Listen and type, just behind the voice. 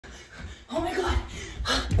Oh my God.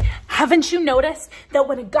 Haven't you noticed that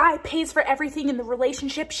when a guy pays for everything in the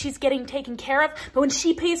relationship, she's getting taken care of, but when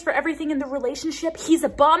she pays for everything in the relationship, he's a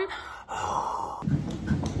bum?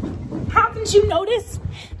 Haven't you noticed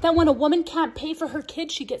that when a woman can't pay for her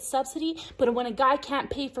kid, she gets subsidy, but when a guy can't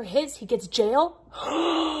pay for his, he gets jail?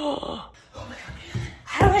 Oh my God.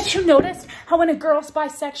 Haven't you noticed how when a girl's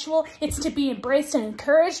bisexual, it's to be embraced and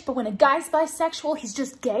encouraged, but when a guy's bisexual, he's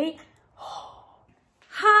just gay?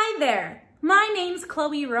 Hi there, my name's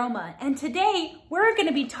Chloe Roma, and today we're going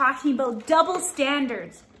to be talking about double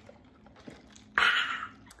standards.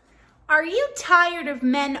 Are you tired of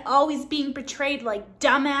men always being portrayed like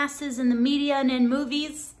dumbasses in the media and in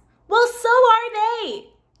movies? Well, so are they.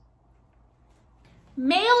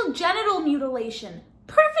 Male genital mutilation,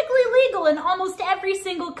 perfectly legal in almost every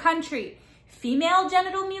single country. Female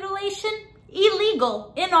genital mutilation,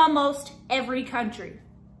 illegal in almost every country.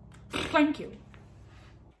 Thank you.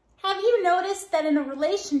 Have you noticed that in a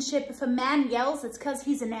relationship, if a man yells, it's because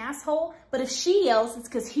he's an asshole, but if she yells, it's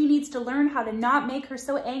because he needs to learn how to not make her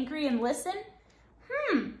so angry and listen?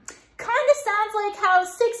 Kind of sounds like how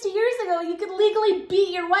 60 years ago you could legally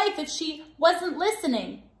beat your wife if she wasn't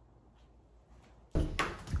listening.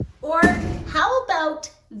 Or how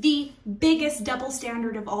about the biggest double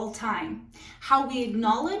standard of all time? How we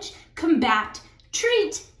acknowledge, combat,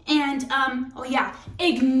 treat, and,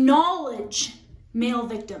 acknowledge male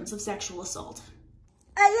victims of sexual assault.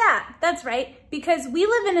 Yeah, that's right, because we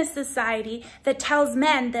live in a society that tells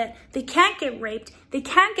men that they can't get raped, they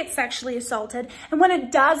can't get sexually assaulted, and when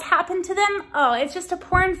it does happen to them, oh, it's just a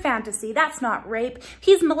porn fantasy. That's not rape.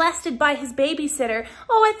 He's molested by his babysitter.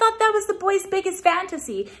 Oh, I thought that was the boy's biggest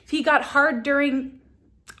fantasy. If he got hard during,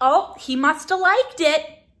 oh, he must have liked it.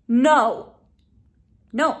 No.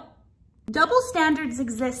 Double standards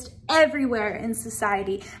exist everywhere in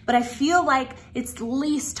society, but I feel like it's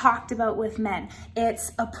least talked about with men.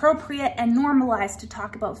 It's appropriate and normalized to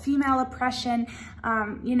talk about female oppression,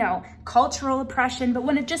 cultural oppression, but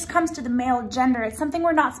when it just comes to the male gender, it's something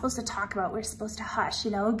we're not supposed to talk about. We're supposed to hush,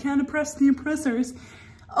 can't oppress the oppressors.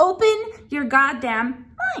 Open your goddamn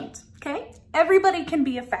mind, okay? Everybody can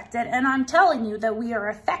be affected, and I'm telling you that we are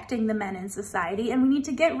affecting the men in society, and we need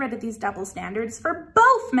to get rid of these double standards for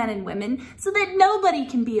both men and women so that nobody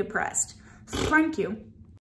can be oppressed. Thank you.